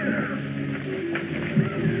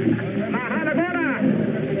 Mahalagona!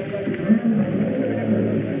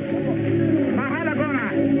 Mahalagona!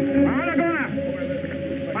 Mahalagona!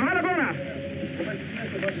 Mahalagona!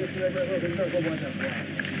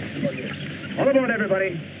 All aboard, everybody.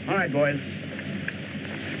 All right, boys.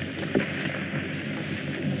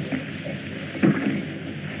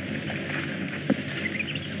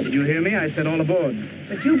 Did you hear me? I said all aboard.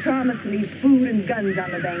 But you promised to leave food and guns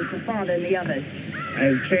on the bank for Father and the others.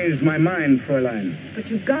 I've changed my mind, Fräulein. But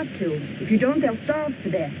you've got to. If you don't, they'll starve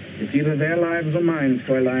to death. It's either their lives or mine,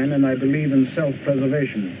 Fräulein, and I believe in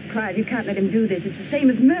self-preservation. Clive, you can't let him do this. It's the same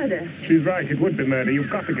as murder. She's right. It would be murder.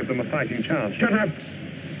 You've got to give them a fighting chance. Shut up!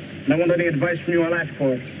 I want any advice from you, I'll ask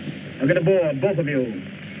for it. Now get aboard, both of you.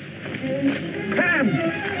 Sam!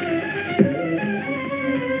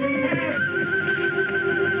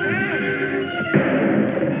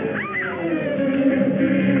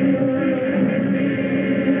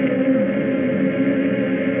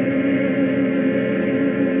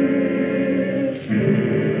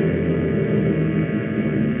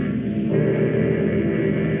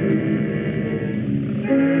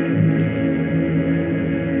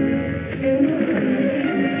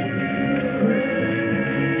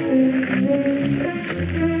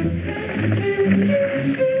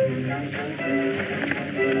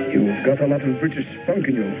 Got a lot of British spunk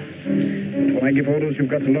in you. But when I give orders, you've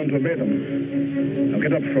got to learn to obey them. Now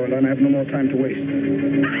get up, Fräulein. I have no more time to waste.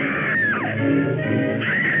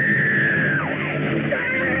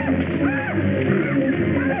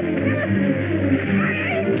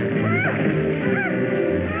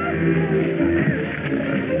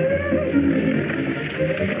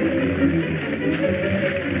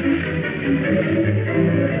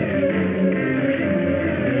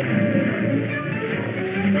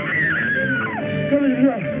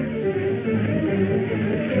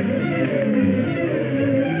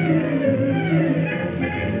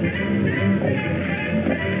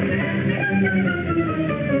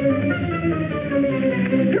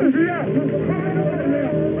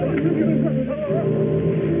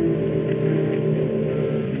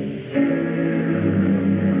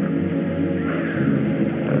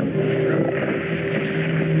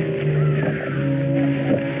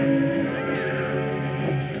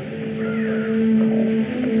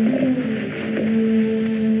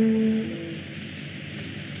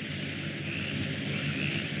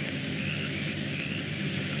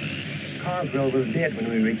 Was dead when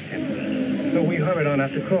we reached him. So we hurried on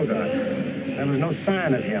after Krogod. There was no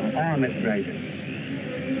sign of him or Miss Bragdon.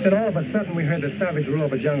 Then all of a sudden we heard the savage roar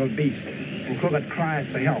of a jungle beast and Krogod cries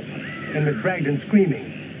for help. And Miss Bragdon screaming.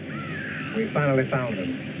 We finally found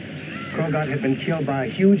him. Krogod had been killed by a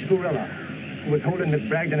huge gorilla who was holding Miss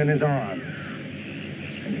Bragdon in his arms.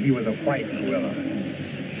 And he was a white gorilla.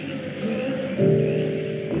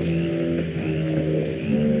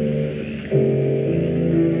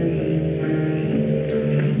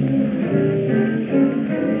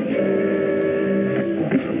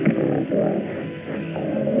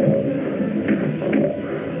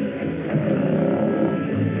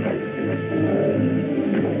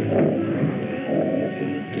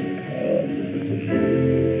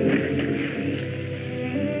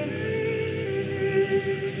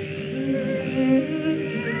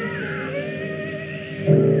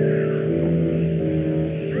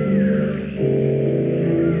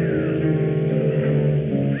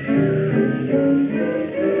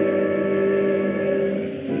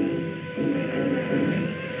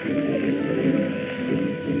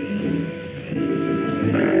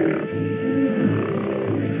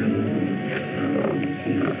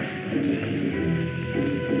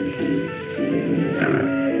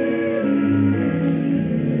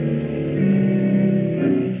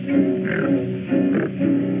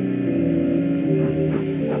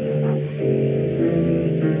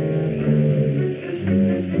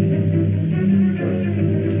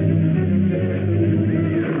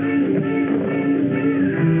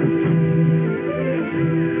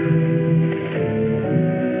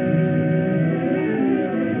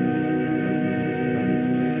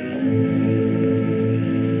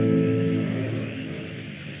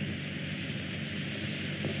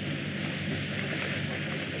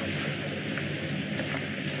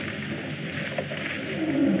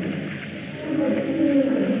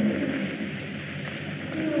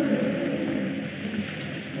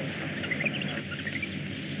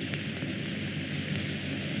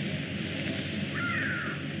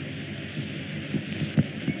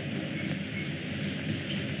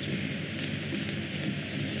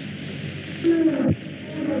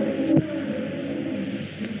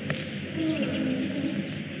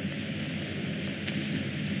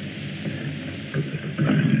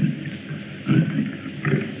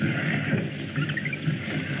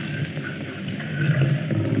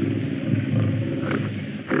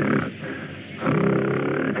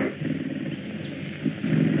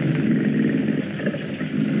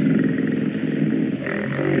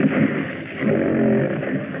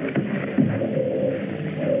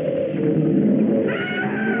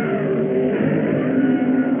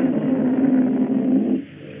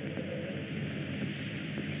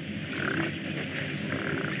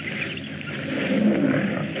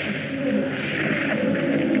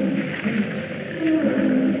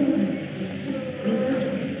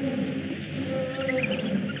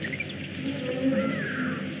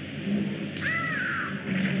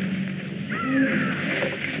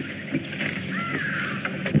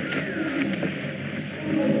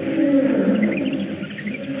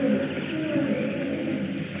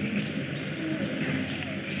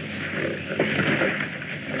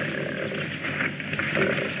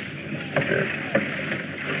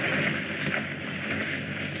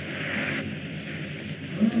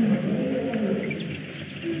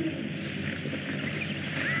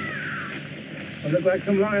 It looked like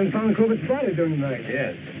some lion found Corbett's body during the night.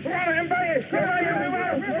 Yes.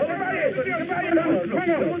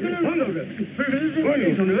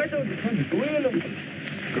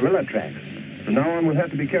 Gorilla tracks. From now on, we'll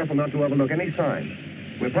have to be careful not to overlook any signs.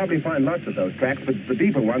 We'll probably find lots of those tracks, but the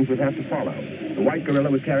deeper ones we'll have to follow. The white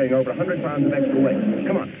gorilla was carrying over 100 pounds of extra weight.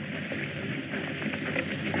 Come on.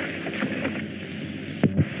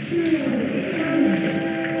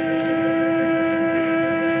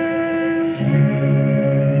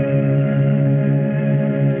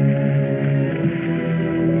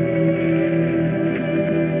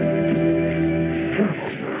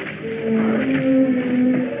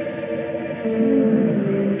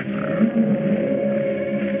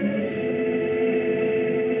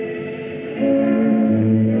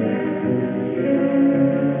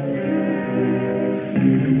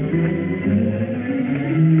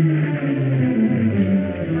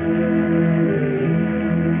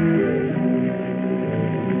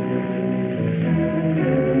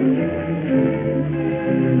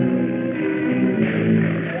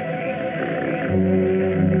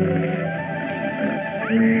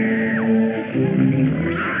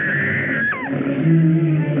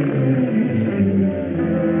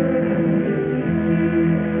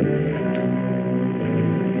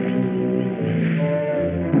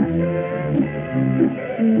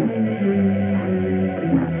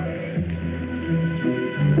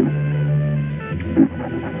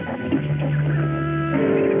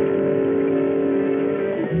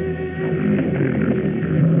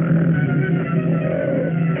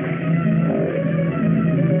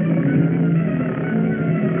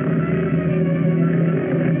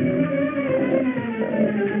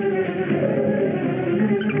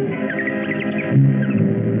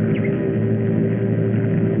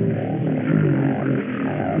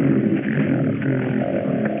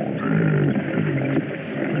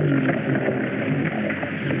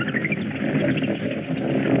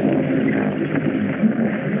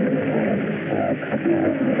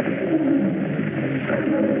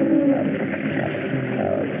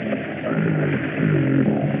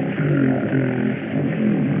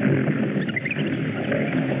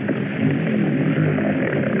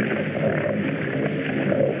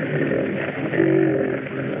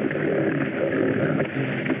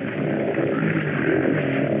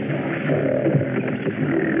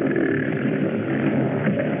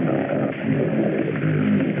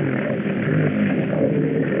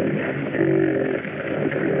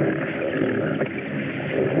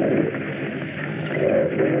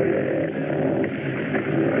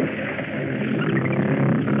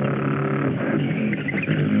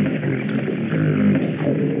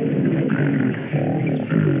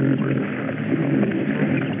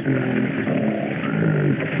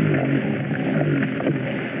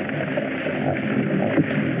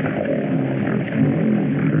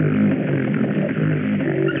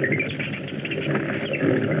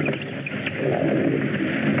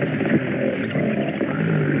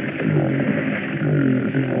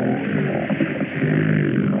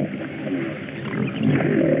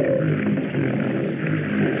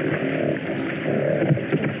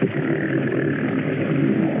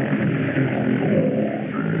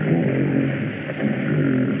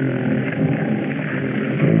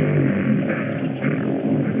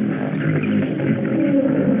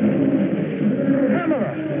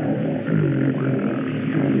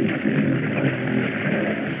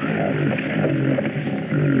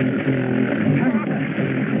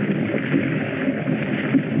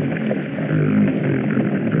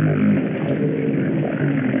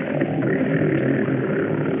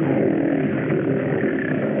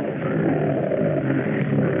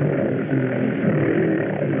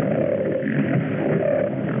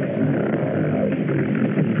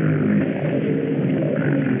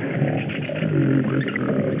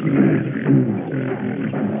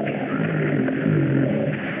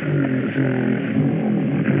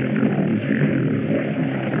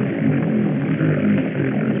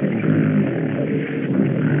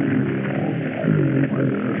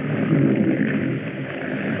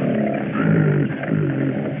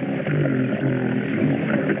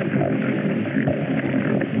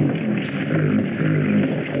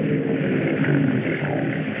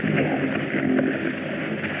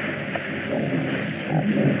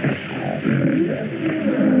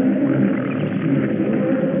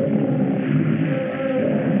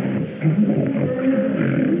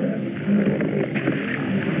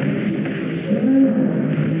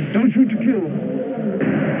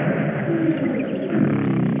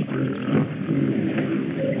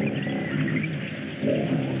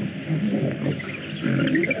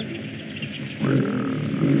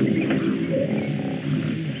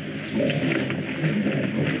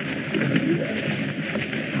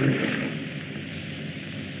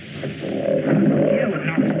 You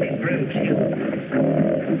nasty brute.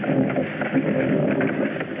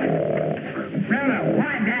 Rhoda,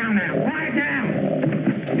 lie down now. Lie down.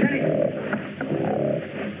 Get it.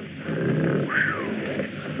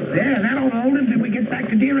 There, that'll hold him till we get back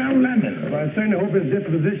to dear old London. Well, I certainly hope his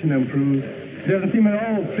disposition improves. He doesn't seem at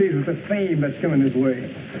all pleased with the fame that's coming his way.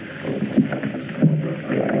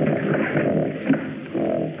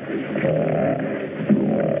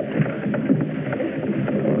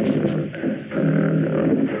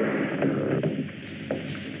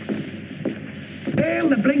 Well,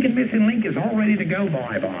 the blinking missing link is all ready to go,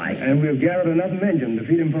 boy. And we've gathered enough men to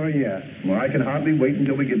feed him for a year. Well, I can hardly wait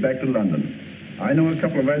until we get back to London. I know a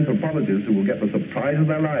couple of anthropologists who will get the surprise of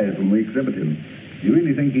their lives when we exhibit him. Do you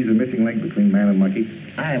really think he's a missing link between man and monkey?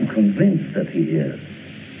 I am convinced that he is.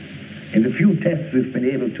 In the few tests we've been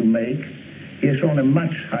able to make, he has shown a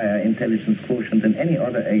much higher intelligence quotient than any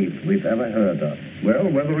other ape we've ever heard of. Well,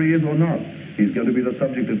 whether he is or not, he's going to be the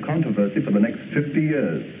subject of controversy for the next 50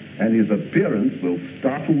 years. And his appearance will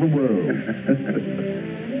startle the world.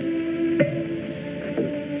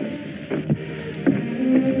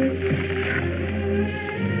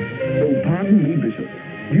 Oh, pardon me, Bishop.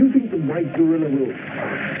 Do you think the white gorilla will...